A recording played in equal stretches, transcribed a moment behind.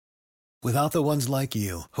Without the ones like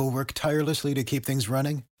you, who work tirelessly to keep things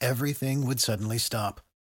running, everything would suddenly stop.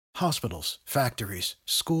 Hospitals, factories,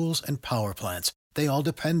 schools, and power plants, they all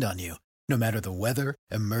depend on you. No matter the weather,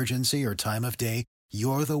 emergency, or time of day,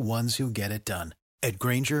 you're the ones who get it done. At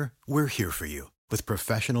Grainger, we're here for you with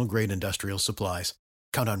professional-grade industrial supplies.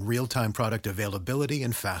 Count on real-time product availability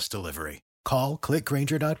and fast delivery. Call,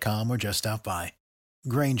 clickgrainger.com, or just stop by.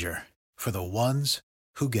 Grainger, for the ones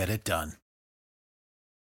who get it done.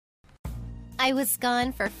 I was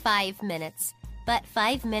gone for 5 minutes, but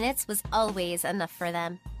 5 minutes was always enough for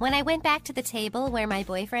them. When I went back to the table where my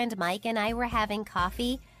boyfriend Mike and I were having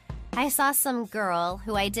coffee, I saw some girl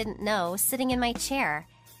who I didn't know sitting in my chair.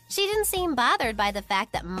 She didn't seem bothered by the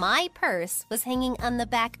fact that my purse was hanging on the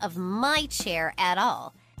back of my chair at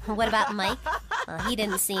all. What about Mike? Well, he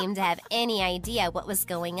didn't seem to have any idea what was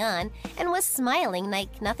going on and was smiling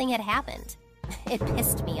like nothing had happened. It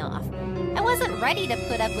pissed me off. I wasn't ready to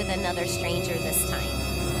put up with another stranger this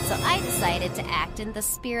time, so I decided to act in the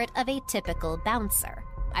spirit of a typical bouncer.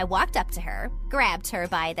 I walked up to her, grabbed her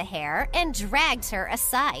by the hair, and dragged her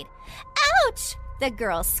aside. Ouch! The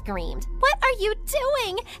girl screamed. What are you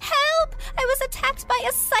doing? Help! I was attacked by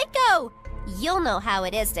a psycho! You'll know how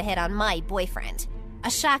it is to hit on my boyfriend. A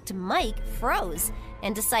shocked Mike froze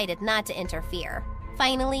and decided not to interfere.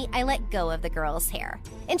 Finally, I let go of the girl's hair,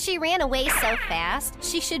 and she ran away so fast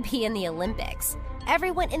she should be in the Olympics.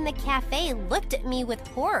 Everyone in the cafe looked at me with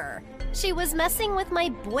horror. She was messing with my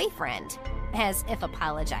boyfriend. As if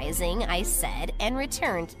apologizing, I said and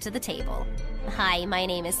returned to the table. Hi, my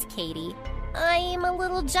name is Katie. I'm a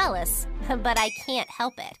little jealous, but I can't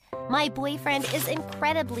help it. My boyfriend is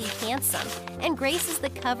incredibly handsome and graces the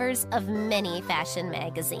covers of many fashion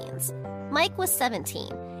magazines. Mike was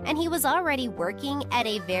 17, and he was already working at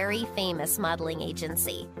a very famous modeling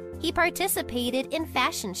agency. He participated in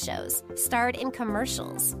fashion shows, starred in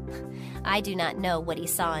commercials. I do not know what he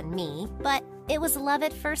saw in me, but it was love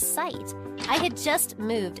at first sight. I had just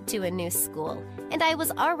moved to a new school, and I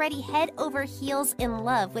was already head over heels in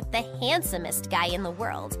love with the handsomest guy in the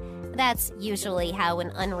world. That's usually how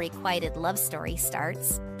an unrequited love story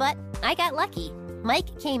starts, but I got lucky.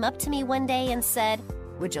 Mike came up to me one day and said,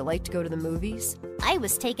 "Would you like to go to the movies?" I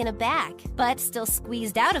was taken aback, but still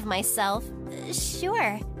squeezed out of myself,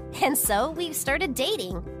 "Sure." And so we started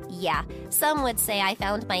dating. Yeah, some would say I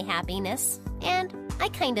found my happiness, and I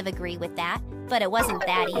kind of agree with that, but it wasn't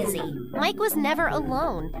that easy. Mike was never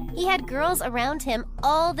alone. He had girls around him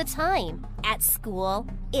all the time. At school,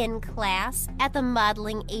 in class, at the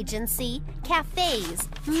modeling agency, cafes,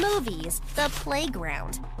 movies, the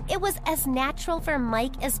playground. It was as natural for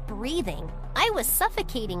Mike as breathing. I was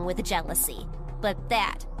suffocating with jealousy, but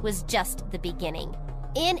that was just the beginning.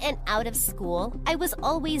 In and out of school, I was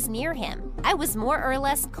always near him. I was more or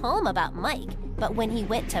less calm about Mike, but when he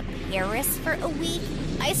went to Paris for a week,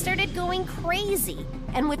 I started going crazy.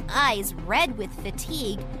 And with eyes red with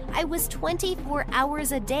fatigue, I was 24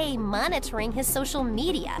 hours a day monitoring his social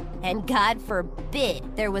media. And God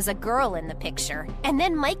forbid there was a girl in the picture. And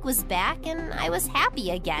then Mike was back and I was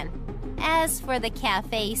happy again. As for the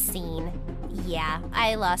cafe scene, yeah,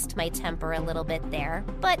 I lost my temper a little bit there,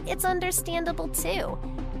 but it's understandable too.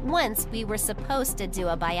 Once we were supposed to do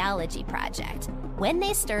a biology project. When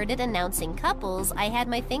they started announcing couples, I had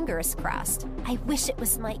my fingers crossed. I wish it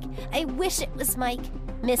was Mike. I wish it was Mike.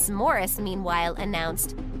 Miss Morris, meanwhile,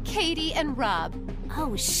 announced, "Katie and Rob."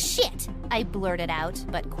 "Oh, shit," I blurted out,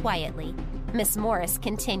 but quietly. Miss Morris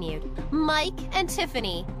continued, "Mike and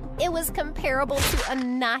Tiffany." It was comparable to a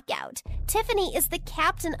knockout. Tiffany is the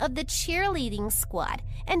captain of the cheerleading squad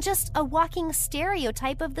and just a walking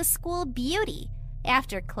stereotype of the school beauty.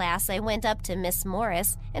 After class, I went up to Miss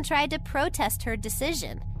Morris and tried to protest her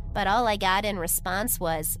decision, but all I got in response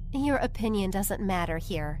was, "Your opinion doesn't matter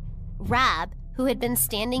here." Rob, who had been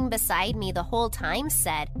standing beside me the whole time,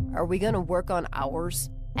 said, "Are we going to work on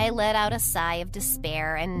ours?" I let out a sigh of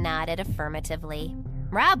despair and nodded affirmatively.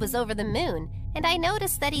 Rob was over the moon, and I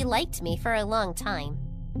noticed that he liked me for a long time.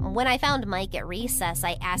 When I found Mike at recess,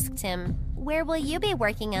 I asked him, "Where will you be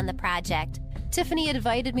working on the project?" "Tiffany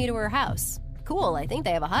invited me to her house." "Cool, I think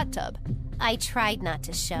they have a hot tub." I tried not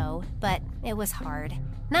to show, but it was hard.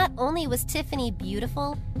 Not only was Tiffany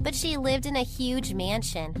beautiful, but she lived in a huge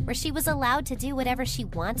mansion where she was allowed to do whatever she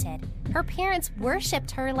wanted. Her parents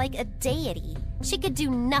worshipped her like a deity. She could do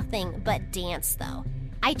nothing but dance, though.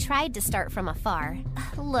 I tried to start from afar.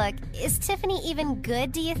 "Look, is Tiffany even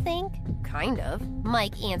good, do you think?" "Kind of,"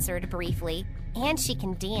 Mike answered briefly. "And she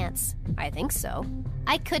can dance." "I think so."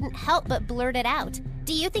 I couldn't help but blurt it out.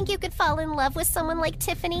 "Do you think you could fall in love with someone like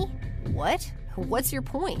Tiffany?" "What? What's your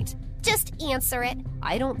point?" "Just answer it."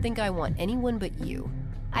 "I don't think I want anyone but you."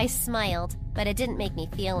 I smiled, but it didn't make me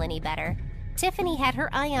feel any better. Tiffany had her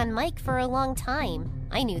eye on Mike for a long time.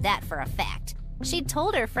 I knew that for a fact. She'd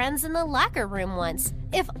told her friends in the locker room once,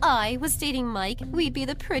 "If I was dating Mike, we'd be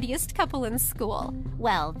the prettiest couple in school."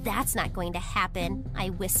 "Well, that's not going to happen," I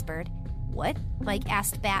whispered. "What?" Mike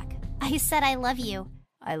asked back. "I said I love you."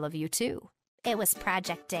 "I love you too." It was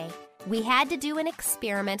project day. We had to do an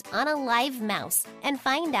experiment on a live mouse and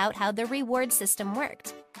find out how the reward system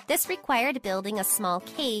worked. This required building a small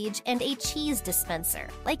cage and a cheese dispenser,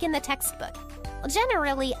 like in the textbook.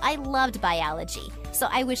 Generally, I loved biology, so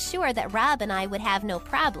I was sure that Rob and I would have no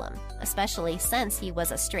problem, especially since he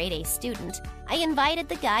was a straight-A student. I invited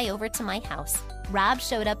the guy over to my house. Rob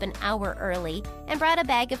showed up an hour early and brought a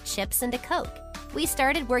bag of chips and a Coke. We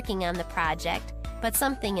started working on the project, but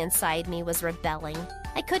something inside me was rebelling.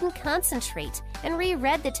 I couldn't concentrate and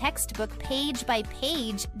reread the textbook page by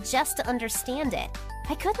page just to understand it.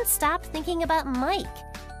 I couldn't stop thinking about Mike.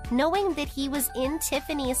 Knowing that he was in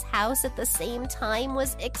Tiffany's house at the same time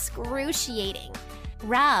was excruciating.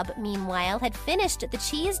 Rob, meanwhile, had finished the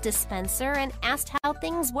cheese dispenser and asked how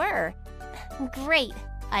things were. "Great,"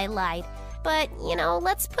 I lied. "But,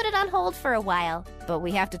 let's put it on hold for a while." "But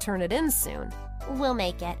we have to turn it in soon." "We'll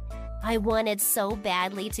make it." I wanted so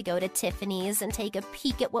badly to go to Tiffany's and take a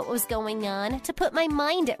peek at what was going on, to put my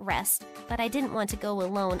mind at rest, but I didn't want to go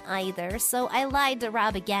alone either, so I lied to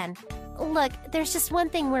Rob again. "Look, there's just one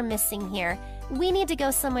thing we're missing here. We need to go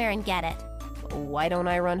somewhere and get it." "Why don't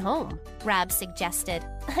I run home?" Rob suggested.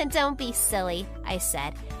 "Don't be silly," I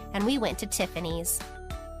said, and we went to Tiffany's.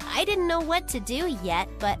 I didn't know what to do yet,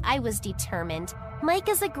 but I was determined. Mike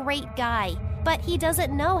is a great guy, but he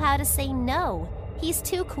doesn't know how to say no. He's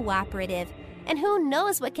too cooperative, and who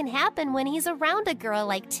knows what can happen when he's around a girl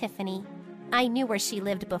like Tiffany. I knew where she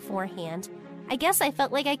lived beforehand. I guess I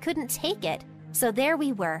felt like I couldn't take it. So there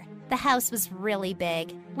we were. The house was really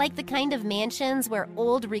big, like the kind of mansions where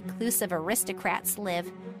old reclusive aristocrats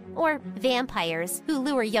live, or vampires who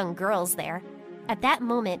lure young girls there. At that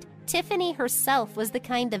moment, Tiffany herself was the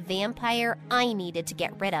kind of vampire I needed to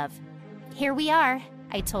get rid of. "Here we are,"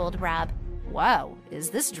 I told Rob. "Wow, is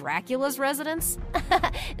this Dracula's residence?"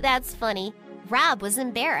 That's funny. Rob was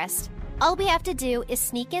embarrassed. "All we have to do is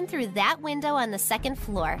sneak in through that window on the second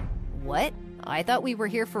floor." "What? I thought we were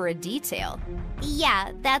here for a detail."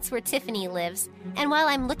 "Yeah, that's where Tiffany lives. And while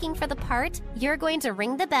I'm looking for the part, you're going to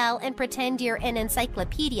ring the bell and pretend you're an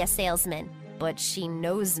encyclopedia salesman." "But she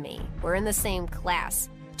knows me. We're in the same class."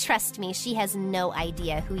 "Trust me, she has no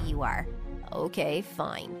idea who you are." "Okay,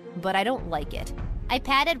 fine. But I don't like it." I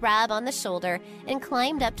patted Rob on the shoulder and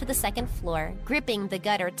climbed up to the second floor, gripping the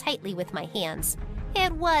gutter tightly with my hands.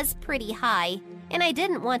 It was pretty high, and I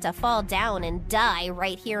didn't want to fall down and die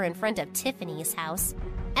right here in front of Tiffany's house.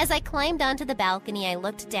 As I climbed onto the balcony, I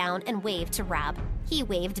looked down and waved to Rob. He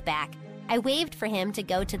waved back. I waved for him to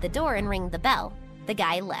go to the door and ring the bell. The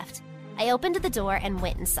guy left. I opened the door and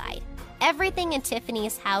went inside. Everything in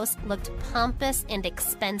Tiffany's house looked pompous and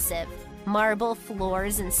expensive. Marble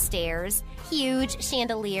floors and stairs, huge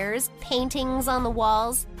chandeliers, paintings on the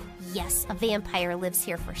walls. Yes, a vampire lives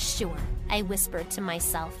here for sure, I whispered to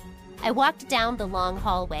myself. I walked down the long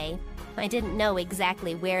hallway. I didn't know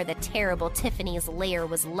exactly where the terrible Tiffany's lair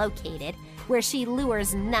was located, where she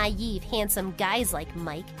lures naive, handsome guys like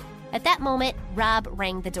Mike. At that moment, Rob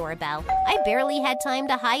rang the doorbell. I barely had time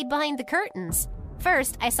to hide behind the curtains.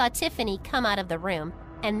 First, I saw Tiffany come out of the room,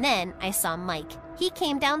 and then I saw Mike. He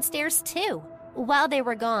came downstairs too. While they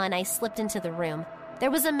were gone, I slipped into the room.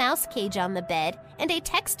 There was a mouse cage on the bed and a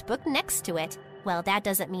textbook next to it. Well, that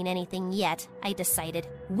doesn't mean anything yet, I decided.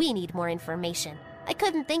 We need more information. I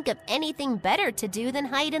couldn't think of anything better to do than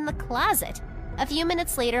hide in the closet. A few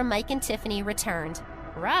minutes later, Mike and Tiffany returned.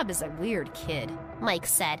 "Rob is a weird kid," Mike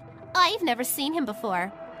said. "I've never seen him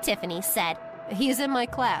before," Tiffany said. "He's in my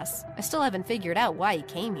class. I still haven't figured out why he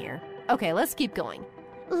came here." "Okay, let's keep going."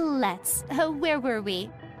 "Let's. Where were we?"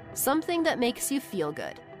 "Something that makes you feel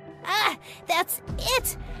good." "Ah, that's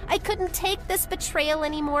it! I couldn't take this betrayal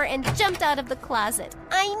anymore and jumped out of the closet.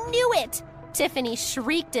 I knew it!" Tiffany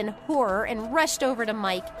shrieked in horror and rushed over to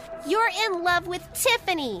Mike. "You're in love with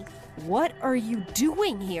Tiffany!" "What are you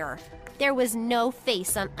doing here?" There was no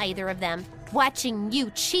face on either of them. "Watching you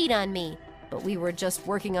cheat on me." "But we were just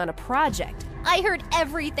working on a project." "I heard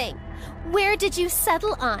everything. Where did you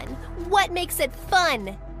settle on? What makes it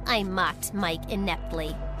fun?" I mocked Mike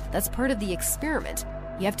ineptly. "That's part of the experiment.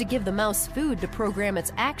 You have to give the mouse food to program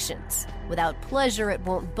its actions. Without pleasure, it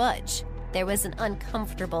won't budge." There was an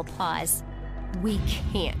uncomfortable pause. "We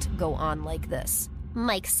can't go on like this,"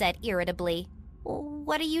 Mike said irritably.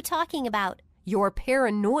 "What are you talking about?" "Your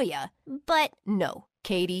paranoia." "But..." "No,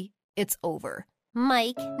 Katie, it's over.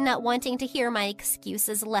 Mike, not wanting to hear my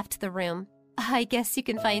excuses, left the room. I guess you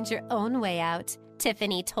can find your own way out,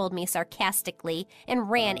 Tiffany told me sarcastically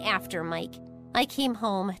and ran after Mike. I came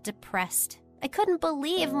home depressed. I couldn't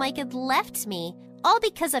believe Mike had left me, all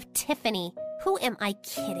because of Tiffany. Who am I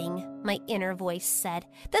kidding? My inner voice said.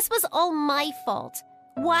 This was all my fault.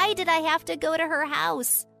 Why did I have to go to her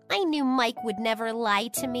house? I knew Mike would never lie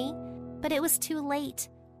to me, but it was too late.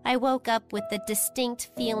 I woke up with the distinct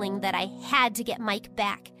feeling that I had to get Mike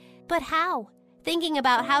back. But how? Thinking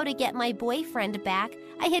about how to get my boyfriend back,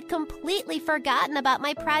 I had completely forgotten about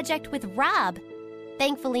my project with Rob.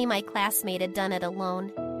 Thankfully, my classmate had done it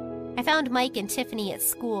alone. I found Mike and Tiffany at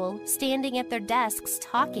school, standing at their desks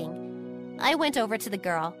talking. I went over to the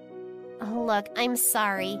girl. Look, I'm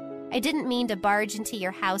sorry. I didn't mean to barge into your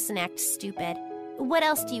house and act stupid. What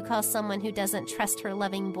else do you call someone who doesn't trust her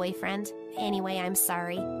loving boyfriend? Anyway, I'm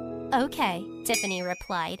sorry. Okay, Tiffany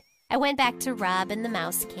replied. I went back to Rob in the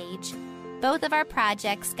mouse cage. Both of our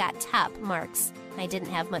projects got top marks. I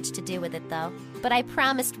didn't have much to do with it, though. But I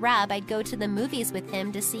promised Rob I'd go to the movies with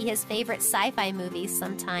him to see his favorite sci-fi movies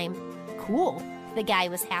sometime. Cool. The guy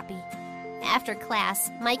was happy. After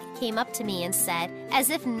class, Mike came up to me and said,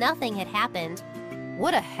 as if nothing had happened,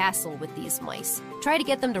 "What a hassle with these mice. Try to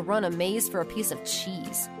get them to run a maze for a piece of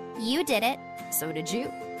cheese." You did it. So did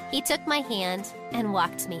you. He took my hand and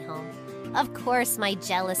walked me home. Of course, my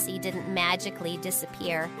jealousy didn't magically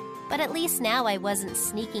disappear. But at least now I wasn't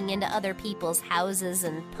sneaking into other people's houses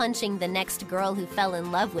and punching the next girl who fell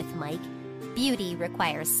in love with Mike. Beauty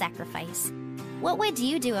requires sacrifice. What would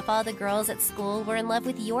you do if all the girls at school were in love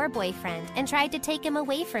with your boyfriend and tried to take him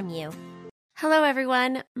away from you? Hello,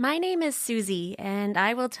 everyone. My name is Susie, and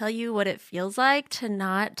I will tell you what it feels like to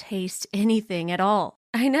not taste anything at all.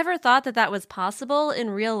 I never thought that that was possible in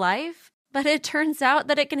real life, but it turns out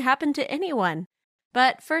that it can happen to anyone.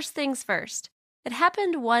 But first things first. It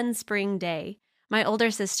happened one spring day. My older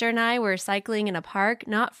sister and I were cycling in a park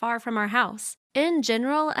not far from our house. In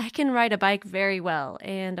general, I can ride a bike very well,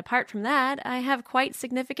 and apart from that, I have quite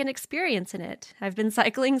significant experience in it. I've been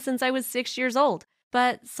cycling since I was 6 years old,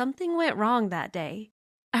 but something went wrong that day.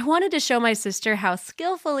 I wanted to show my sister how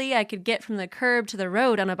skillfully I could get from the curb to the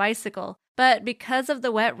road on a bicycle, but because of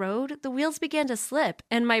the wet road, the wheels began to slip,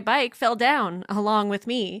 and my bike fell down, along with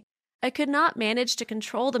me. I could not manage to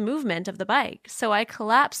control the movement of the bike, so I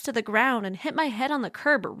collapsed to the ground and hit my head on the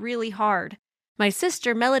curb really hard. My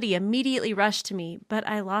sister, Melody, immediately rushed to me, but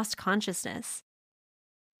I lost consciousness.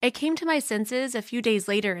 I came to my senses a few days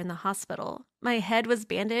later in the hospital. My head was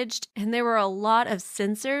bandaged, and there were a lot of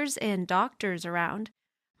sensors and doctors around.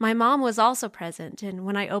 My mom was also present, and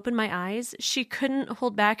when I opened my eyes, she couldn't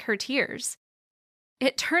hold back her tears.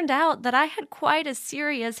 It turned out that I had quite a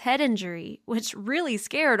serious head injury, which really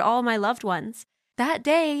scared all my loved ones. That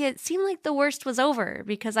day, it seemed like the worst was over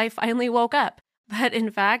because I finally woke up. But in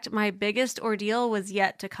fact, my biggest ordeal was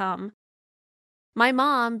yet to come. My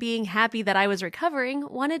mom, being happy that I was recovering,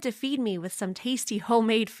 wanted to feed me with some tasty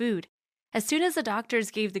homemade food. As soon as the doctors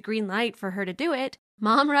gave the green light for her to do it,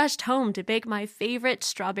 Mom rushed home to bake my favorite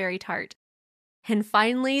strawberry tart. And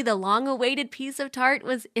finally, the long-awaited piece of tart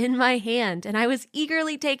was in my hand, and I was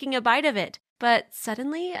eagerly taking a bite of it. But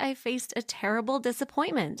suddenly, I faced a terrible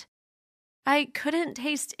disappointment. I couldn't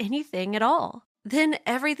taste anything at all. Then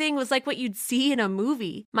everything was like what you'd see in a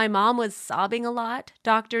movie. My mom was sobbing a lot,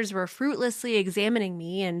 doctors were fruitlessly examining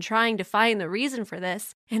me and trying to find the reason for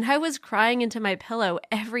this, and I was crying into my pillow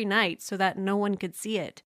every night so that no one could see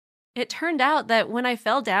it. It turned out that when I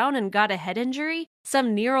fell down and got a head injury,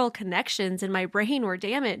 some neural connections in my brain were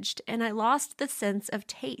damaged, and I lost the sense of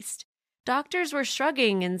taste. Doctors were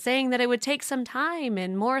shrugging and saying that it would take some time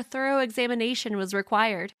and more thorough examination was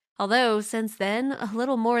required. Although, since then, a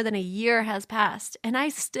little more than a year has passed, and I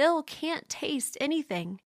still can't taste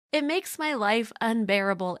anything. It makes my life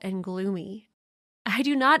unbearable and gloomy. I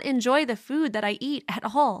do not enjoy the food that I eat at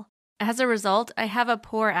all. As a result, I have a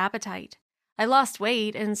poor appetite. I lost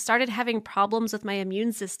weight and started having problems with my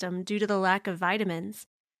immune system due to the lack of vitamins.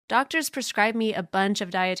 Doctors prescribed me a bunch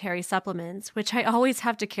of dietary supplements, which I always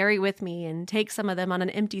have to carry with me and take some of them on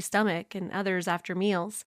an empty stomach and others after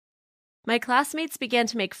meals. My classmates began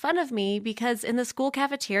to make fun of me because in the school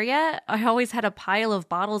cafeteria, I always had a pile of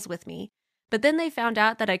bottles with me. But then they found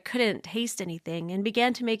out that I couldn't taste anything and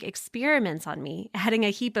began to make experiments on me, adding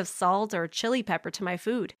a heap of salt or chili pepper to my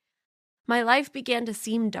food. My life began to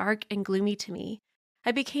seem dark and gloomy to me.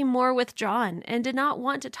 I became more withdrawn and did not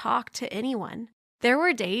want to talk to anyone. There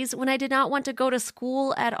were days when I did not want to go to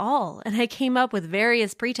school at all, and I came up with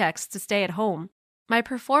various pretexts to stay at home. My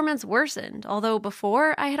performance worsened, although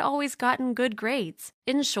before I had always gotten good grades.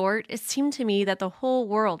 In short, it seemed to me that the whole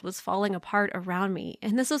world was falling apart around me,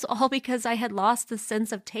 and this was all because I had lost the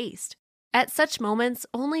sense of taste. At such moments,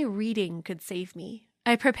 only reading could save me.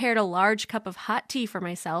 I prepared a large cup of hot tea for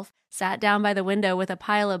myself, sat down by the window with a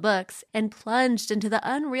pile of books, and plunged into the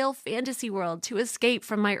unreal fantasy world to escape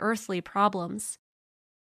from my earthly problems.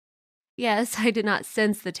 Yes, I did not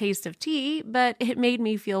sense the taste of tea, but it made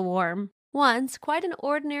me feel warm. Once, quite an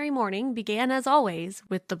ordinary morning began as always,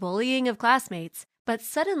 with the bullying of classmates, but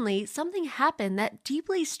suddenly something happened that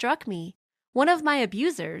deeply struck me. One of my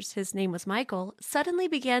abusers, his name was Michael, suddenly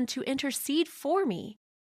began to intercede for me.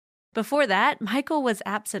 Before that, Michael was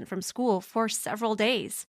absent from school for several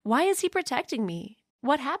days. Why is he protecting me?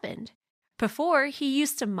 What happened? Before, he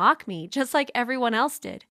used to mock me just like everyone else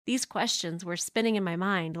did. These questions were spinning in my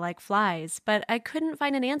mind like flies, but I couldn't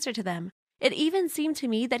find an answer to them. It even seemed to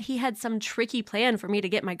me that he had some tricky plan for me to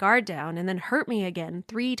get my guard down and then hurt me again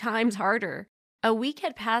 3 times harder. A week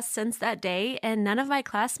had passed since that day, and none of my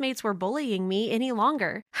classmates were bullying me any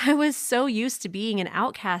longer. I was so used to being an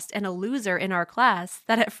outcast and a loser in our class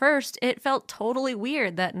that at first it felt totally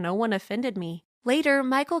weird that no one offended me. Later,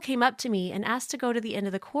 Michael came up to me and asked to go to the end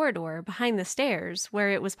of the corridor behind the stairs, where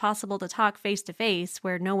it was possible to talk face to face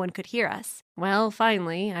where no one could hear us. Well,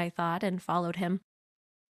 finally, I thought, and followed him.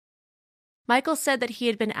 Michael said that he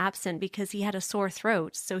had been absent because he had a sore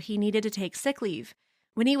throat, so he needed to take sick leave.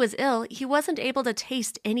 When he was ill, he wasn't able to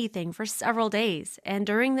taste anything for several days, and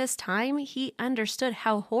during this time, he understood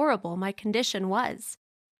how horrible my condition was.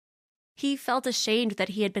 He felt ashamed that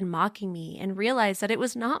he had been mocking me and realized that it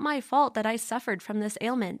was not my fault that I suffered from this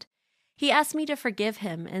ailment. He asked me to forgive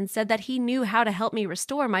him and said that he knew how to help me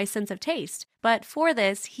restore my sense of taste, but for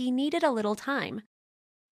this, he needed a little time.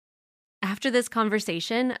 After this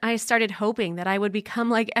conversation, I started hoping that I would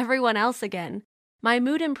become like everyone else again. My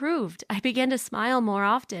mood improved, I began to smile more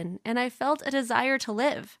often, and I felt a desire to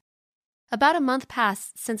live. About a month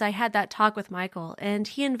passed since I had that talk with Michael, and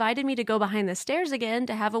he invited me to go behind the stairs again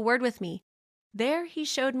to have a word with me. There, he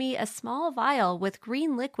showed me a small vial with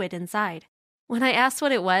green liquid inside. When I asked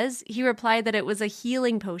what it was, he replied that it was a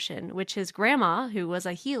healing potion, which his grandma, who was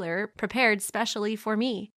a healer, prepared specially for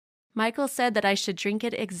me. Michael said that I should drink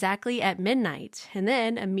it exactly at midnight, and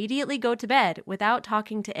then immediately go to bed without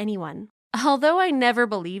talking to anyone. Although I never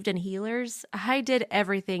believed in healers, I did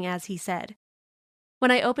everything as he said. When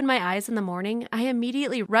I opened my eyes in the morning, I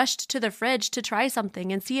immediately rushed to the fridge to try something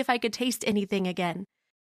and see if I could taste anything again.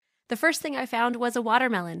 The first thing I found was a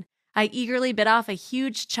watermelon. I eagerly bit off a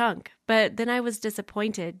huge chunk, but then I was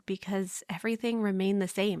disappointed because everything remained the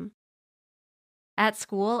same. At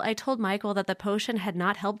school, I told Michael that the potion had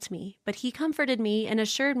not helped me, but he comforted me and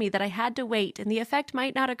assured me that I had to wait and the effect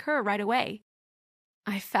might not occur right away.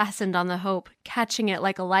 I fastened on the hope, catching it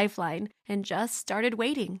like a lifeline, and just started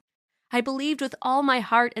waiting. I believed with all my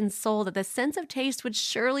heart and soul that the sense of taste would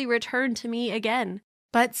surely return to me again.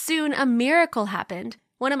 But soon a miracle happened.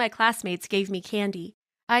 One of my classmates gave me candy.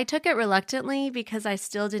 I took it reluctantly because I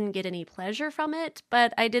still didn't get any pleasure from it,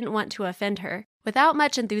 but I didn't want to offend her. Without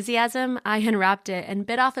much enthusiasm, I unwrapped it and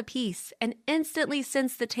bit off a piece and instantly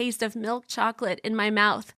sensed the taste of milk chocolate in my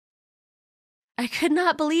mouth. I could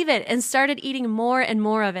not believe it and started eating more and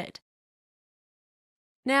more of it.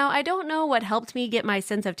 Now, I don't know what helped me get my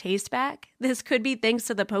sense of taste back. This could be thanks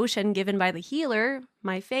to the potion given by the healer,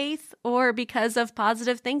 my faith, or because of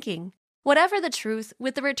positive thinking. Whatever the truth,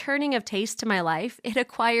 with the returning of taste to my life, it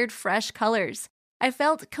acquired fresh colors. I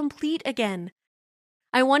felt complete again.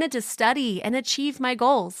 I wanted to study and achieve my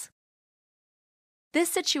goals. This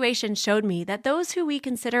situation showed me that those who we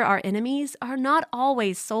consider our enemies are not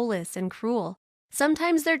always soulless and cruel.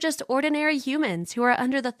 Sometimes they're just ordinary humans who are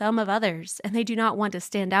under the thumb of others, and they do not want to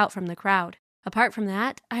stand out from the crowd. Apart from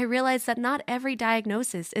that, I realized that not every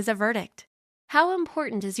diagnosis is a verdict. How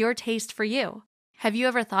important is your taste for you? Have you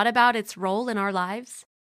ever thought about its role in our lives?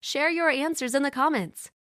 Share your answers in the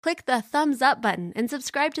comments. Click the thumbs up button and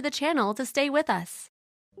subscribe to the channel to stay with us.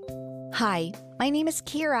 Hi, my name is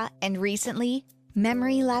Kira, and recently,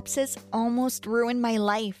 memory lapses almost ruined my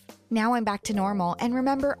life. Now I'm back to normal and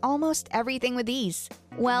remember almost everything with ease.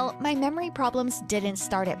 Well, my memory problems didn't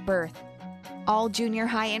start at birth. All junior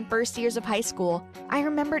high and first years of high school, I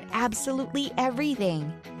remembered absolutely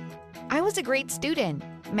everything. I was a great student,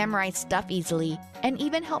 memorized stuff easily, and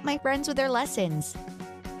even helped my friends with their lessons.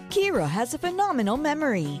 Kira has a phenomenal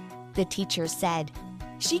memory, the teacher said.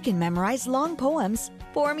 She can memorize long poems,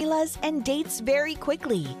 formulas, and dates very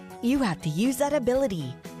quickly. You have to use that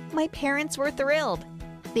ability. My parents were thrilled.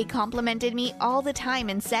 They complimented me all the time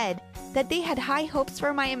and said that they had high hopes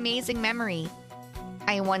for my amazing memory.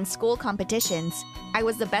 I won school competitions. I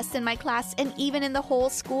was the best in my class and even in the whole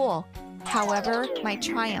school. However, my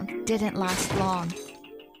triumph didn't last long.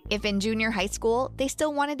 If in junior high school, they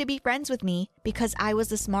still wanted to be friends with me because I was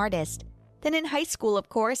the smartest, then in high school, of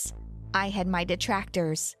course, I had my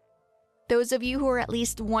detractors. Those of you who are at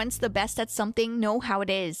least once the best at something know how it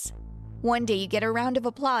is. One day you get a round of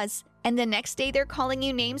applause, and the next day they're calling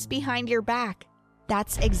you names behind your back.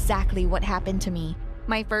 That's exactly what happened to me.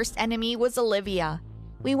 My first enemy was Olivia.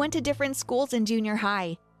 We went to different schools in junior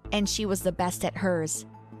high, and she was the best at hers.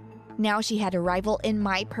 Now she had a rival in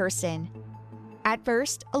my person. At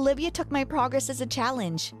first, Olivia took my progress as a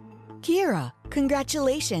challenge. Kira,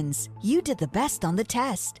 congratulations! You did the best on the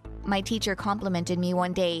test. My teacher complimented me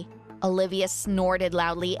one day. Olivia snorted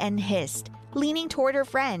loudly and hissed, leaning toward her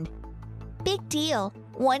friend. "Big deal.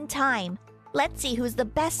 One time. Let's see who's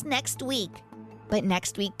the best next week." But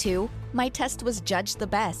next week, too, my test was judged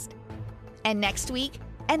the best. And next week,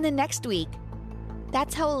 and the next week.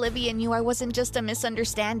 That's how Olivia knew I wasn't just a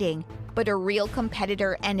misunderstanding, but a real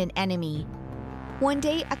competitor and an enemy. One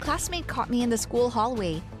day, a classmate caught me in the school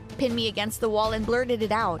hallway, pinned me against the wall, and blurted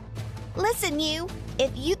it out. "Listen, you!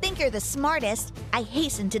 If you think you're the smartest, I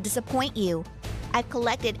hasten to disappoint you. I've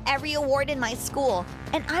collected every award in my school,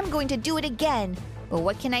 and I'm going to do it again. But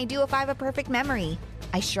what can I do if I have a perfect memory?"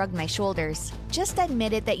 I shrugged my shoulders. "Just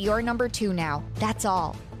admit it that you're number 2 now, that's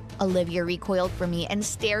all." Olivia recoiled from me and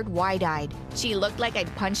stared wide-eyed. She looked like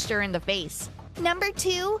I'd punched her in the face. "Number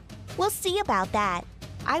 2? We'll see about that.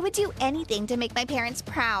 I would do anything to make my parents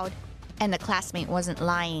proud." And the classmate wasn't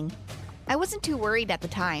lying. I wasn't too worried at the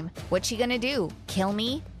time. What's she gonna do? Kill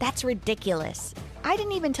me? That's ridiculous. I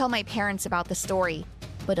didn't even tell my parents about the story.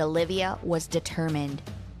 But Olivia was determined.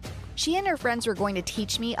 She and her friends were going to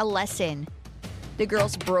teach me a lesson. The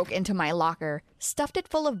girls broke into my locker, stuffed it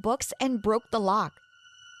full of books, and broke the lock.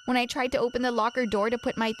 When I tried to open the locker door to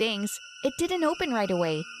put my things, it didn't open right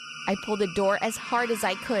away. I pulled the door as hard as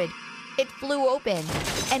I could. It flew open,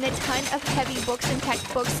 and a ton of heavy books and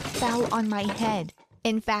textbooks fell on my head.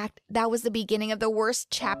 In fact, that was the beginning of the worst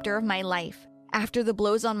chapter of my life. After the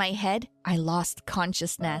blows on my head, I lost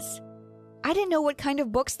consciousness. I didn't know what kind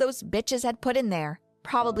of books those bitches had put in there.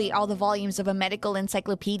 Probably all the volumes of a medical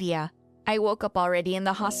encyclopedia. I woke up already in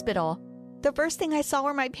the hospital. The first thing I saw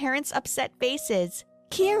were my parents' upset faces.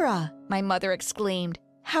 Kira, My mother exclaimed.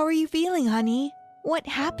 how are you feeling, honey? What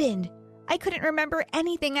happened? I couldn't remember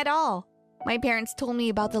anything at all. My parents told me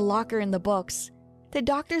about the locker and the books. The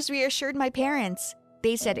doctors reassured my parents.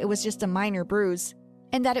 They said it was just a minor bruise,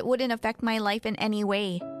 and that it wouldn't affect my life in any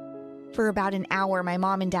way. For about an hour, my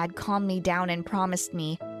mom and dad calmed me down and promised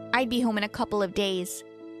me I'd be home in a couple of days.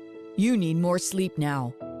 You need more sleep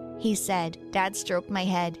now. He said. Dad stroked my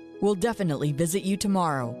head. We'll definitely visit you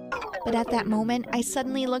tomorrow. But at that moment, I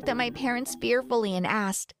suddenly looked at my parents fearfully and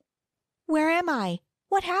asked, "Where am I?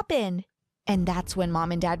 What happened?" And that's when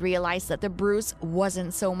Mom and Dad realized that the bruise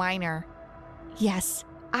wasn't so minor. Yes,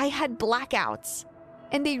 I had blackouts.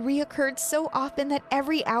 And they reoccurred so often that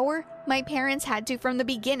every hour, my parents had to, from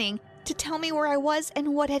the beginning, to tell me where I was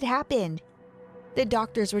and what had happened. The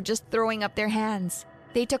doctors were just throwing up their hands.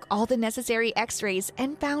 They took all the necessary x-rays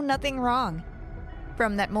and found nothing wrong.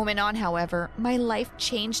 From that moment on, however, my life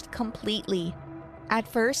changed completely. At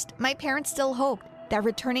first, my parents still hoped that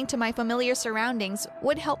returning to my familiar surroundings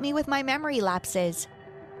would help me with my memory lapses.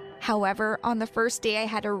 However, on the first day I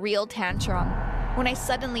had a real tantrum when I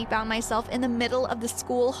suddenly found myself in the middle of the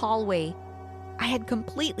school hallway. I had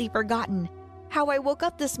completely forgotten how I woke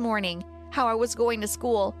up this morning, how I was going to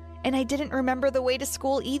school, and I didn't remember the way to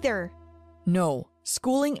school either. No,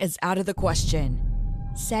 schooling is out of the question,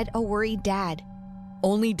 Said a worried dad.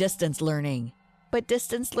 only distance learning. But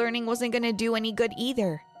distance learning wasn't going to do any good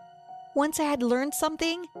either. Once I had learned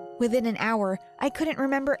something, within an hour, I couldn't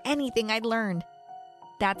remember anything I'd learned.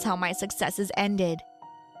 That's how my successes ended.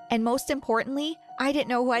 And most importantly, I didn't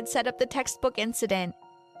know who had set up the textbook incident.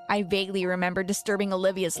 I vaguely remember disturbing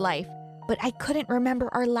Olivia's life, but I couldn't remember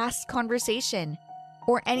our last conversation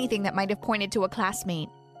or anything that might have pointed to a classmate.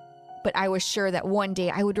 But I was sure that one day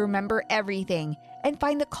I would remember everything and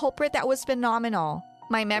find the culprit that was phenomenal.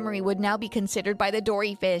 My memory would now be considered by the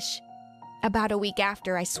Dory fish. About a week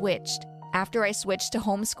after I switched to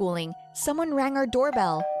homeschooling, someone rang our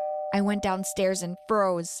doorbell. I went downstairs and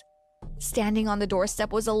froze. Standing on the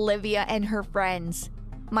doorstep was Olivia and her friends.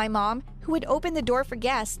 My mom, who had opened the door for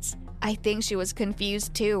guests, I think she was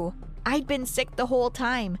confused too. I'd been sick the whole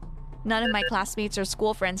time. None of my classmates or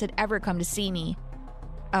school friends had ever come to see me.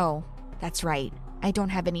 Oh, that's right. I don't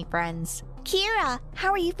have any friends. "Kira,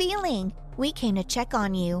 how are you feeling? We came to check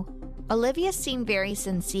on you." Olivia seemed very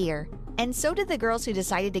sincere, and so did the girls who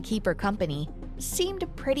decided to keep her company, seemed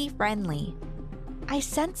pretty friendly. I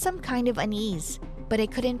sensed some kind of unease, but I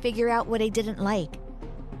couldn't figure out what I didn't like.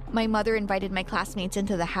 My mother invited my classmates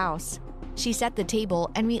into the house. She set the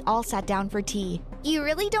table and we all sat down for tea. You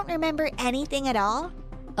really don't remember anything at all?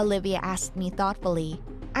 Olivia asked me thoughtfully.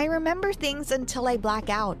 I remember things until I black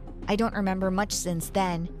out. I don't remember much since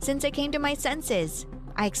then, since I came to my senses.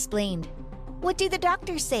 I explained. What do the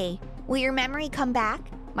doctors say? Will your memory come back?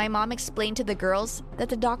 My mom explained to the girls that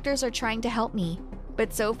the doctors are trying to help me,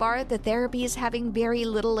 but so far the therapy is having very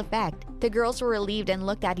little effect. The girls were relieved and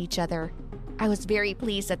looked at each other. I was very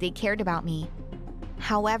pleased that they cared about me.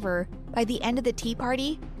 However, by the end of the tea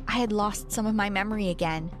party, I had lost some of my memory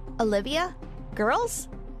again. Olivia? Girls?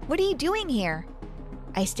 What are you doing here?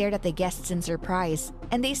 I stared at the guests in surprise,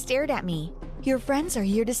 and they stared at me. Your friends are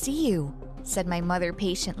here to see you, said my mother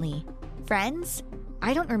patiently. Friends?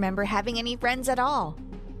 I don't remember having any friends at all.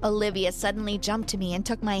 Olivia suddenly jumped to me and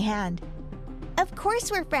took my hand. Of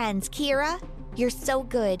course we're friends, Kira. You're so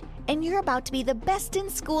good, and you're about to be the best in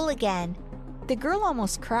school again. The girl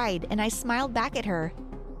almost cried, and I smiled back at her.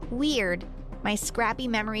 Weird. My scrappy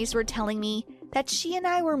memories were telling me that she and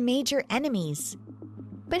I were major enemies.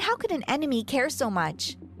 But how could an enemy care so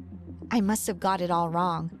much? I must have got it all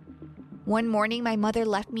wrong. One morning, my mother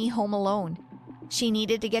left me home alone. She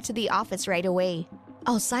needed to get to the office right away.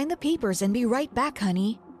 I'll sign the papers and be right back,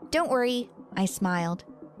 honey. Don't worry, I smiled.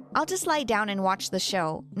 I'll just lie down and watch the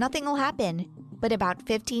show. Nothing will happen. But about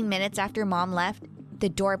 15 minutes after Mom left, the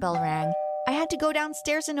doorbell rang. I had to go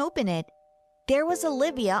downstairs and open it. There was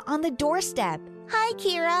Olivia on the doorstep. Hi,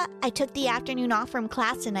 Kira. I took the afternoon off from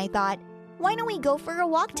class and I thought, why don't we go for a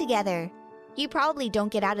walk together? You probably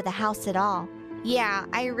don't get out of the house at all. Yeah,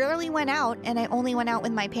 I rarely went out and I only went out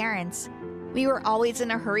with my parents. We were always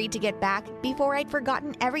in a hurry to get back before I'd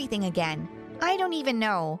forgotten everything again. I don't even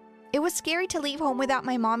know. It was scary to leave home without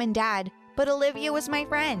my mom and dad, but Olivia was my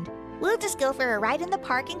friend. We'll just go for a ride in the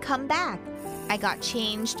park and come back. I got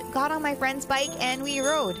changed, got on my friend's bike, and we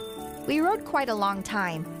rode. We rode quite a long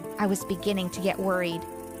time. I was beginning to get worried.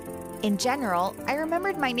 In general, I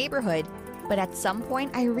remembered my neighborhood, but at some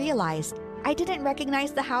point I realized I didn't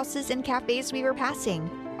recognize the houses and cafes we were passing.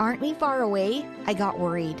 Aren't we far away? I got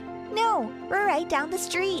worried. No, we're right down the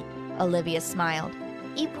street. Olivia smiled.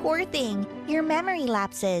 You poor thing, your memory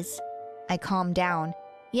lapses. I calmed down.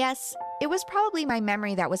 Yes, it was probably my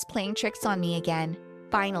memory that was playing tricks on me again.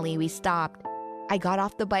 Finally, we stopped. I got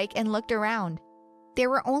off the bike and looked around. There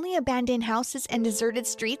were only abandoned houses and deserted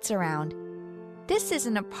streets around. This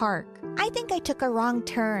isn't a park. I think I took a wrong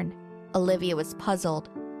turn. Olivia was puzzled.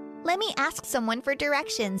 Let me ask someone for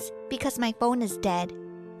directions, because my phone is dead.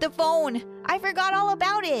 The phone! I forgot all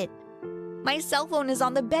about it! My cell phone is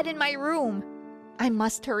on the bed in my room. I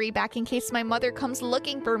must hurry back in case my mother comes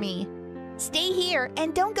looking for me. Stay here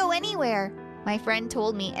and don't go anywhere, my friend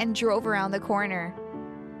told me and drove around the corner.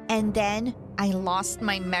 And then I lost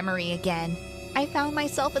my memory again. I found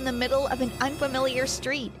myself in the middle of an unfamiliar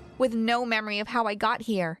street with no memory of how I got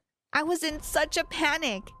here. I was in such a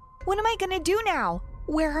panic. What am I gonna do now?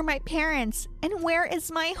 Where are my parents? And where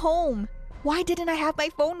is my home? Why didn't I have my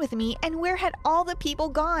phone with me? And where had all the people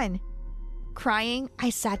gone? Crying, I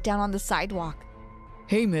sat down on the sidewalk.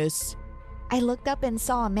 Hey, miss. I looked up and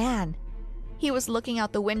saw a man. He was looking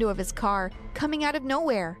out the window of his car, coming out of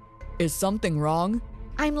nowhere. Is something wrong?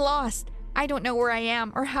 I'm lost. I don't know where I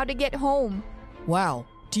am or how to get home. Wow.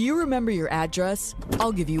 Do you remember your address?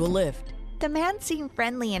 I'll give you a lift. The man seemed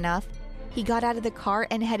friendly enough. He got out of the car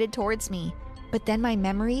and headed towards me. But then my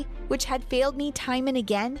memory, which had failed me time and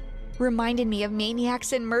again, reminded me of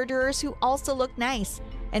maniacs and murderers who also looked nice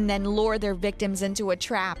and then lure their victims into a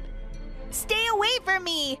trap. Stay away from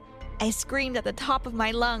me! I screamed at the top of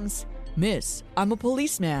my lungs. Miss, I'm a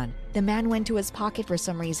policeman. The man went to his pocket for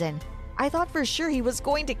some reason. I thought for sure he was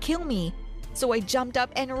going to kill me. So I jumped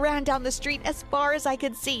up and ran down the street as far as I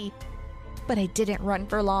could see. But I didn't run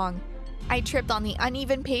for long. I tripped on the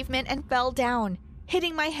uneven pavement and fell down,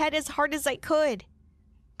 hitting my head as hard as I could.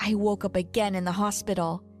 I woke up again in the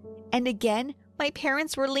hospital. And again, my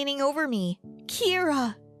parents were leaning over me.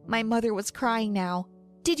 Kira! My mother was crying now.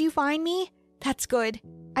 Did you find me? That's good.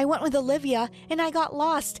 I went with Olivia and I got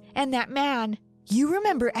lost, and that man. You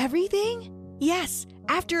remember everything? Yes,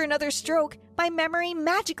 after another stroke, my memory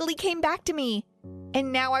magically came back to me.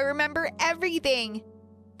 And now I remember everything.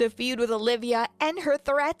 The feud with Olivia and her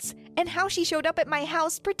threats, and how she showed up at my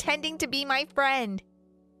house pretending to be my friend.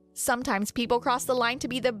 Sometimes people cross the line to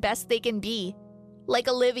be the best they can be. Like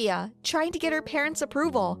Olivia, trying to get her parents'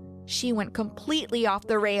 approval. She went completely off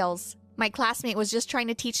the rails. My classmate was just trying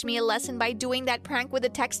to teach me a lesson by doing that prank with the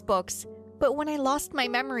textbooks. But when I lost my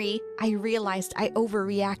memory, I realized I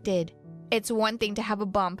overreacted. It's one thing to have a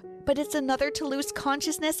bump, but it's another to lose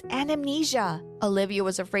consciousness and amnesia. Olivia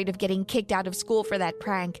was afraid of getting kicked out of school for that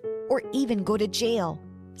prank, or even go to jail.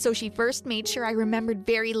 So she first made sure I remembered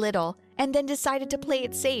very little, and then decided to play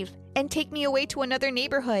it safe and take me away to another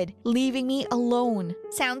neighborhood, leaving me alone.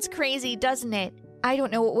 Sounds crazy, doesn't it? I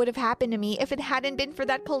don't know what would have happened to me if it hadn't been for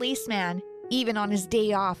that policeman. Even on his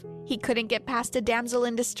day off, he couldn't get past a damsel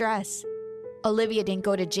in distress. Olivia didn't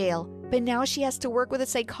go to jail, but now she has to work with a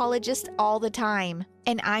psychologist all the time.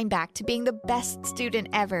 And I'm back to being the best student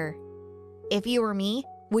ever. If you were me,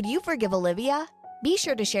 would you forgive Olivia? Be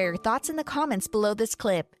sure to share your thoughts in the comments below this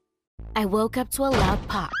clip. I woke up to a loud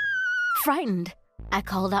pop. Frightened, I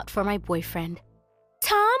called out for my boyfriend.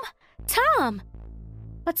 Tom! Tom!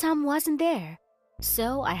 But Tom wasn't there,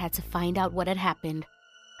 so I had to find out what had happened.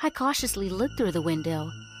 I cautiously looked through the window.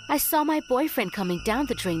 I saw my boyfriend coming down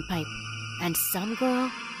the drain pipe, and some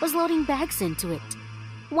girl was loading bags into it.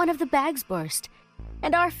 One of the bags burst,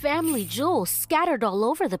 and our family jewels scattered all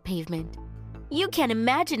over the pavement. You can't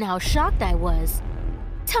imagine how shocked I was.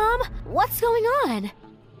 Tom, what's going on?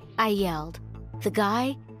 I yelled. The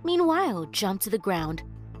guy, meanwhile, jumped to the ground,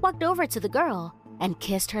 walked over to the girl, and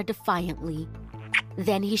kissed her defiantly.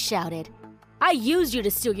 Then he shouted, I used you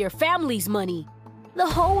to steal your family's money. The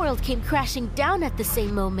whole world came crashing down at the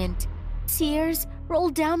same moment. Tears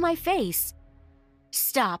rolled down my face.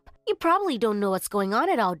 Stop. You probably don't know what's going on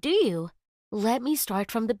at all, do you? Let me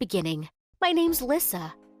start from the beginning. My name's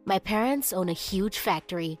Lissa. My parents own a huge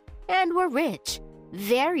factory, and we're rich.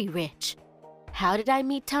 Very rich. How did I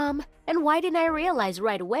meet Tom, and why didn't I realize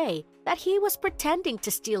right away that he was pretending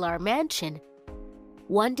to steal our mansion?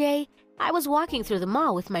 One day, I was walking through the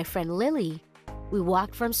mall with my friend Lily. We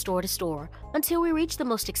walked from store to store until we reached the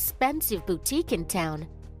most expensive boutique in town.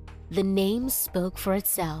 The name spoke for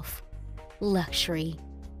itself. Luxury.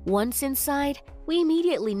 Once inside, we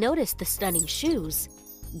immediately noticed the stunning shoes.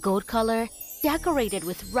 Gold color, decorated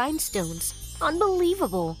with rhinestones.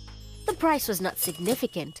 Unbelievable. The price was not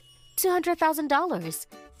significant, $200,000,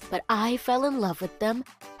 but I fell in love with them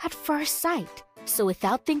at first sight. So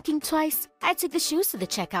without thinking twice, I took the shoes to the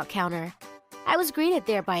checkout counter. I was greeted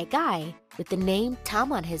there by a guy with the name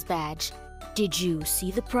Tom on his badge. Did you see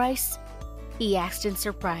the price? He asked in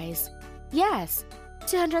surprise. Yes,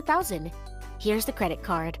 $200,000. Here's the credit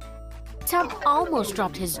card. Tom almost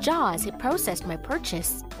dropped his jaw as he processed my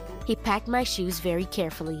purchase. He packed my shoes very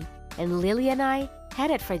carefully, and Lily and I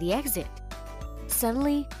headed for the exit.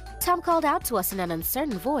 Suddenly, Tom called out to us in an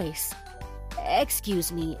uncertain voice.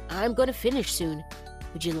 Excuse me, I'm going to finish soon.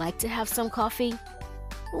 Would you like to have some coffee?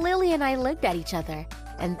 Lily and I looked at each other,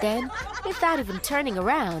 and then, without even turning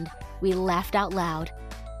around, we laughed out loud.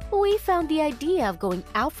 We found the idea of going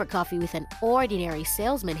out for coffee with an ordinary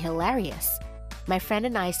salesman hilarious. My friend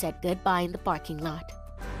and I said goodbye in the parking lot.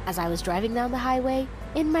 As I was driving down the highway,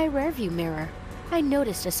 in my rearview mirror, I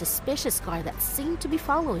noticed a suspicious car that seemed to be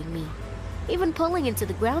following me. Even pulling into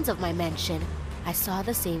the grounds of my mansion, I saw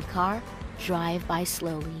the same car drive by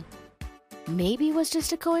slowly. Maybe it was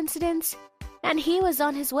just a coincidence, and he was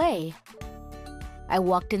on his way. I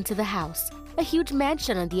walked into the house, a huge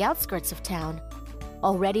mansion on the outskirts of town.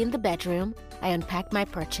 Already in the bedroom, I unpacked my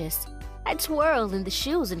purchase. I twirled in the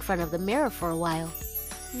shoes in front of the mirror for a while.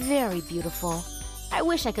 Very beautiful. I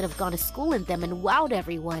wish I could have gone to school in them and wowed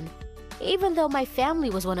everyone. Even though my family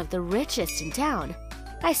was one of the richest in town,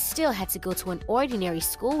 I still had to go to an ordinary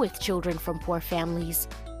school with children from poor families.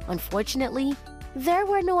 Unfortunately, there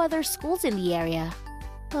were no other schools in the area.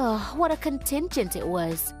 Oh, what a contingent it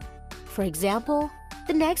was. For example,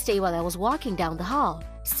 the next day while I was walking down the hall,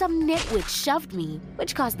 some nitwit shoved me,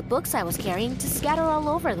 which caused the books I was carrying to scatter all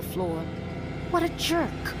over the floor. What a jerk!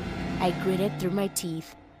 I gritted through my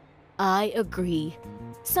teeth. I agree.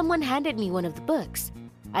 Someone handed me one of the books.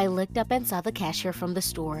 I looked up and saw the cashier from the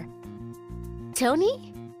store.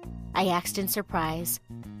 Tony? I asked in surprise.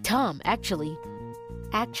 Tom, actually.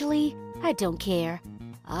 Actually, I don't care.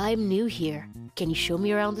 I'm new here. Can you show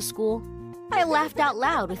me around the school? I laughed out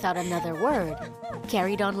loud without another word.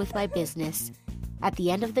 Carried on with my business. At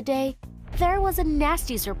the end of the day, there was a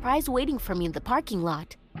nasty surprise waiting for me in the parking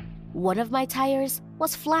lot. One of my tires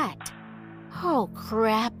was flat. Oh,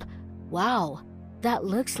 crap. Wow, that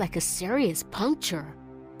looks like a serious puncture.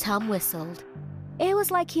 Tom whistled. It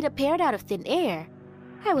was like he'd appeared out of thin air.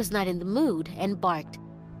 I was not in the mood and barked,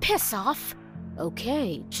 Piss off!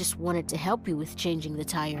 Okay, just wanted to help you with changing the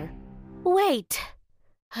tire. Wait!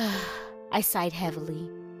 I sighed heavily.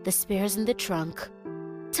 The spare's in the trunk.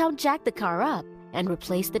 Tom jacked the car up and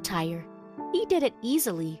replaced the tire. He did it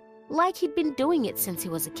easily, like he'd been doing it since he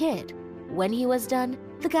was a kid. When he was done,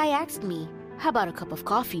 the guy asked me, how about a cup of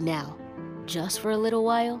coffee now? Just for a little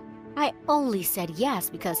while? I only said yes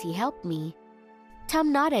because he helped me.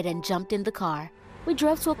 Tom nodded and jumped in the car. We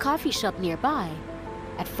drove to a coffee shop nearby.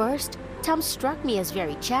 At first, Tom struck me as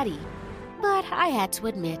very chatty, but I had to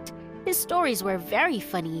admit, his stories were very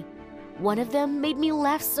funny. One of them made me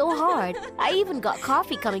laugh so hard, I even got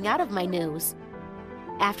coffee coming out of my nose.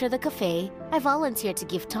 After the cafe, I volunteered to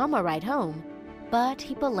give Tom a ride home, but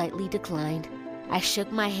he politely declined. I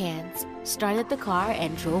shook my hands, started the car,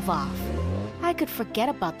 and drove off. I could forget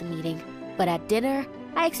about the meeting, but at dinner,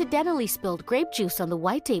 I accidentally spilled grape juice on the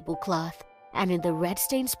white tablecloth, and in the red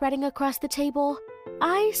stain spreading across the table,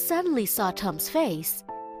 I suddenly saw Tom's face.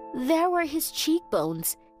 There were his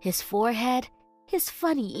cheekbones, his forehead, his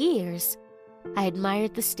funny ears. I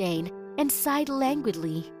admired the stain and sighed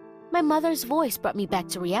languidly. My mother's voice brought me back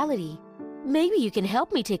to reality. "Maybe you can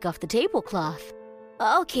help me take off the tablecloth."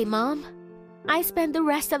 "Okay, Mom." I spent the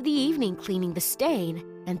rest of the evening cleaning the stain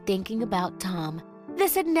and thinking about Tom.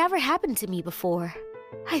 This had never happened to me before.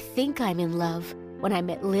 I think I'm in love. When I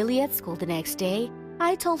met Lily at school the next day,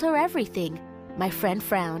 I told her everything. My friend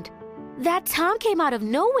frowned. "That Tom came out of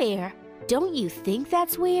nowhere. Don't you think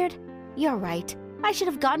that's weird?" "You're right. I should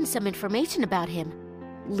have gotten some information about him."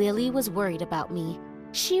 Lily was worried about me.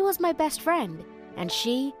 She was my best friend, and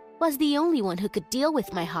she was the only one who could deal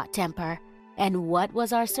with my hot temper. And what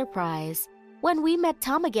was our surprise when we met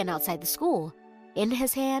Tom again outside the school. In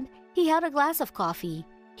his hand, he held a glass of coffee.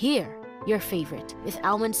 "Here, your favorite, with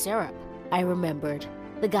almond syrup," I remembered.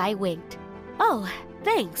 The guy winked. "Oh,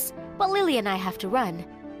 thanks, but Lily and I have to run."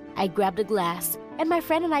 I grabbed a glass, and my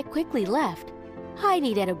friend and I quickly left. I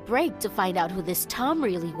needed a break to find out who this Tom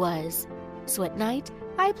really was. So at night,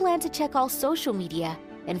 I planned to check all social media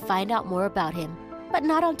and find out more about him, but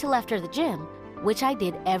not until after the gym, which I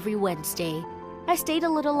did every Wednesday. I stayed a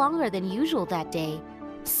little longer than usual that day,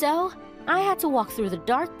 so I had to walk through the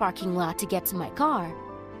dark parking lot to get to my car.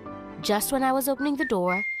 Just when I was opening the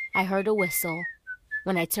door, I heard a whistle.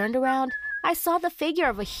 When I turned around, I saw the figure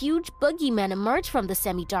of a huge boogeyman emerge from the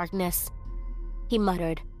semi-darkness. He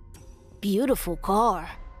muttered, "Beautiful car.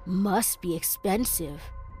 Must be expensive."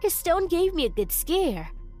 His tone gave me a good scare.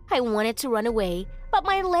 I wanted to run away, but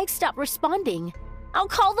my legs stopped responding. "I'll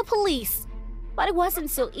call the police." But it wasn't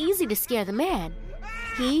so easy to scare the man.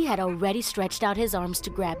 He had already stretched out his arms to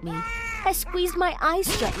grab me. I squeezed my eyes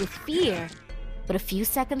shut with fear. But a few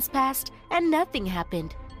seconds passed and nothing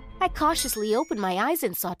happened. I cautiously opened my eyes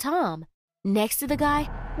and saw Tom. Next to the guy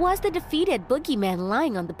was the defeated boogeyman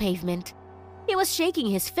lying on the pavement. He was shaking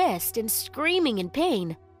his fist and screaming in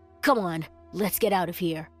pain. "Come on, let's get out of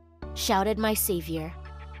here," shouted my savior.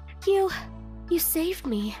 You saved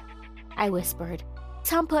me," I whispered.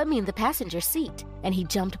 Tom put me in the passenger seat, and he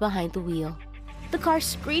jumped behind the wheel. The car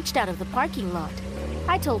screeched out of the parking lot.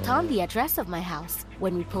 I told Tom the address of my house.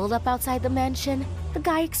 When we pulled up outside the mansion, the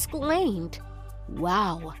guy exclaimed,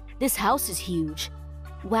 "Wow, this house is huge."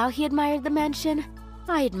 While he admired the mansion,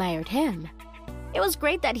 I admired him. It was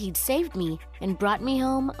great that he'd saved me and brought me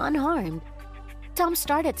home unharmed. Tom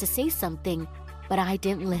started to say something, but I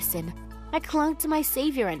didn't listen. I clung to my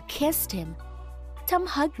savior and kissed him. Tom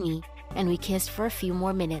hugged me, and we kissed for a few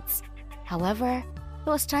more minutes. However, it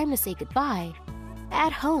was time to say goodbye.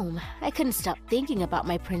 At home, I couldn't stop thinking about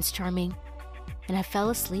my Prince Charming, and I fell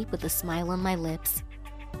asleep with a smile on my lips.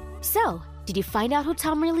 "So, did you find out who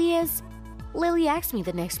Tom really is?" Lily asked me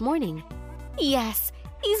the next morning. "Yes,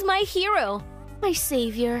 he's my hero, my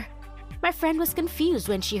savior." My friend was confused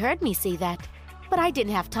when she heard me say that, but I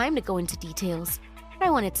didn't have time to go into details. I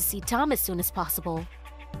wanted to see Tom as soon as possible.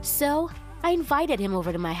 So, I invited him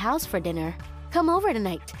over to my house for dinner. "Come over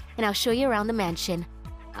tonight, and I'll show you around the mansion."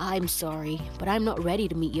 "I'm sorry, but I'm not ready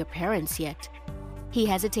to meet your parents yet." He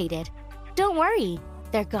hesitated. "Don't worry,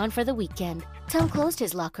 they're gone for the weekend." Tom closed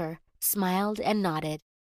his locker, smiled, and nodded.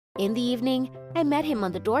 In the evening, I met him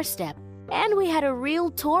on the doorstep, and we had a real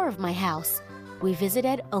tour of my house. We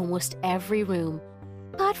visited almost every room.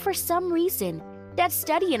 But for some reason, that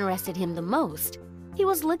study interested him the most. He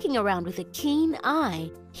was looking around with a keen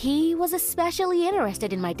eye. He was especially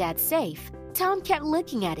interested in my dad's safe. Tom kept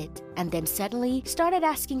looking at it, and then suddenly started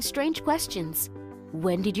asking strange questions.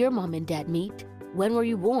 "When did your mom and dad meet? When were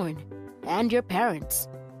you born? And your parents?"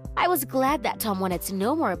 I was glad that Tom wanted to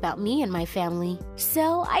know more about me and my family,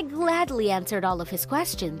 so I gladly answered all of his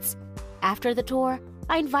questions. After the tour,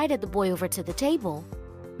 I invited the boy over to the table.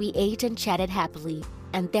 We ate and chatted happily,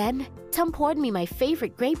 and then Tom poured me my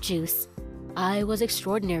favorite grape juice. "I was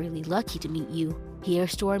extraordinarily lucky to meet you.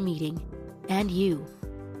 Here's to our meeting. And you.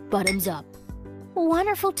 Bottoms up."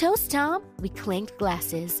 "Wonderful toast, Tom." We clinked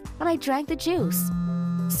glasses, and I drank the juice.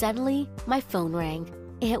 Suddenly, my phone rang.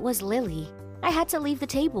 It was Lily. I had to leave the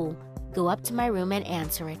table, go up to my room and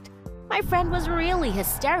answer it. My friend was really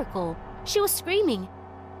hysterical. She was screaming,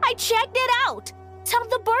 "I checked it out! Tom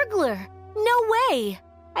the burglar! No way!"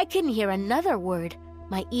 I couldn't hear another word.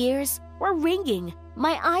 My ears were ringing,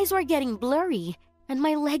 my eyes were getting blurry, and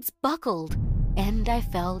my legs buckled, and I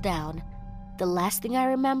fell down. The last thing I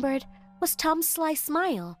remembered was Tom's sly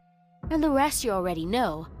smile, and the rest you already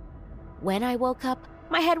know. When I woke up,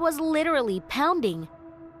 my head was literally pounding.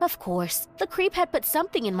 Of course, the creep had put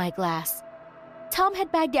something in my glass. Tom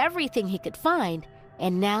had bagged everything he could find,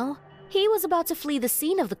 and now he was about to flee the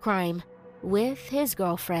scene of the crime with his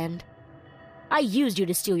girlfriend. "I used you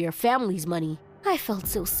to steal your family's money." I felt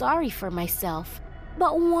so sorry for myself,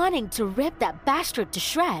 but wanting to rip that bastard to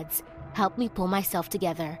shreds helped me pull myself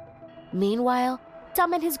together. Meanwhile,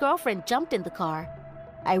 Tom and his girlfriend jumped in the car.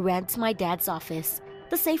 I ran to my dad's office.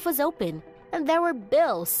 The safe was open, and there were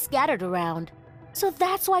bills scattered around. So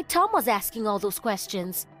that's why Tom was asking all those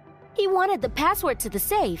questions. He wanted the password to the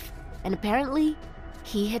safe, and apparently,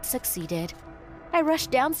 he had succeeded. I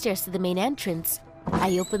rushed downstairs to the main entrance.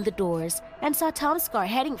 I opened the doors and saw Tom's car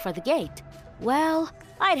heading for the gate. Well,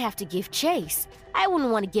 I'd have to give chase. I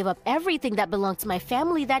wouldn't want to give up everything that belonged to my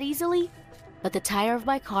family that easily. But the tire of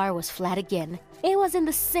my car was flat again. It was in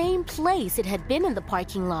the same place it had been in the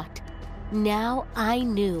parking lot. Now I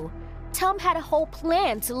knew. Tom had a whole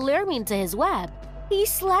plan to lure me into his web. He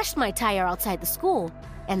slashed my tire outside the school,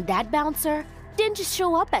 and that bouncer didn't just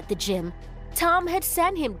show up at the gym. Tom had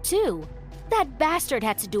sent him too. That bastard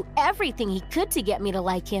had to do everything he could to get me to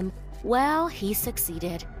like him. Well, he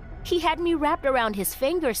succeeded. He had me wrapped around his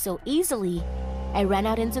finger so easily. I ran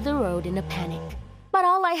out into the road in a panic. But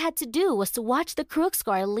all I had to do was to watch the crooks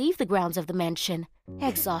car leave the grounds of the mansion.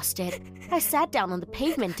 Exhausted, I sat down on the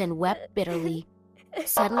pavement and wept bitterly.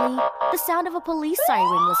 Suddenly, the sound of a police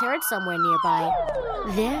siren was heard somewhere nearby.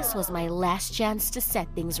 This was my last chance to set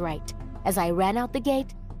things right. As I ran out the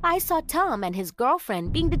gate, I saw Tom and his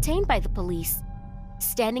girlfriend being detained by the police.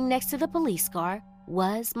 Standing next to the police car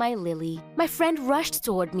was my Lily. My friend rushed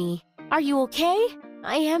toward me. "Are you okay?"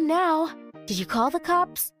 "I am now." "Did you call the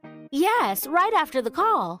cops?" "Yes, right after the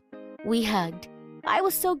call." We hugged. I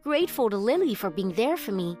was so grateful to Lily for being there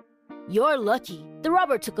for me. "You're lucky. The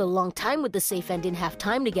robber took a long time with the safe and didn't have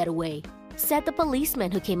time to get away," said the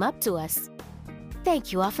policeman who came up to us.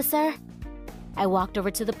 "Thank you, officer." I walked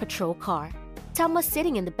over to the patrol car. Tom was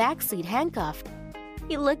sitting in the back seat handcuffed.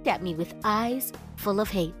 He looked at me with eyes full of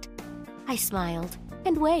hate. I smiled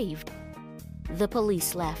and waved. The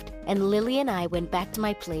police left, and Lily and I went back to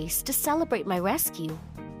my place to celebrate my rescue.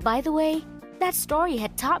 By the way, that story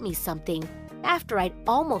had taught me something. After I'd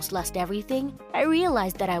almost lost everything, I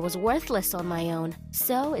realized that I was worthless on my own.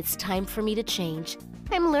 So it's time for me to change.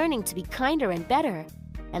 I'm learning to be kinder and better,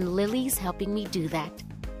 and Lily's helping me do that.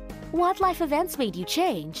 What life events made you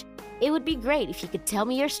change? It would be great if you could tell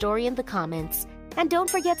me your story in the comments. And don't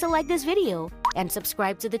forget to like this video and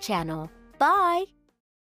subscribe to the channel. Bye!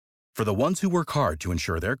 For the ones who work hard to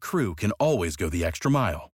ensure their crew can always go the extra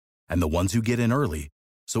mile, and the ones who get in early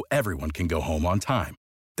so everyone can go home on time,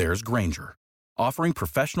 there's Grainger, offering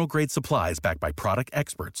professional-grade supplies backed by product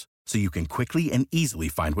experts so you can quickly and easily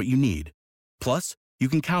find what you need. Plus, you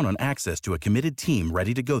can count on access to a committed team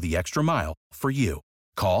ready to go the extra mile for you.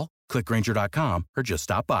 Call, click Grainger.com, or just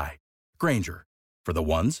stop by. Grainger, for the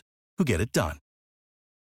ones who get it done.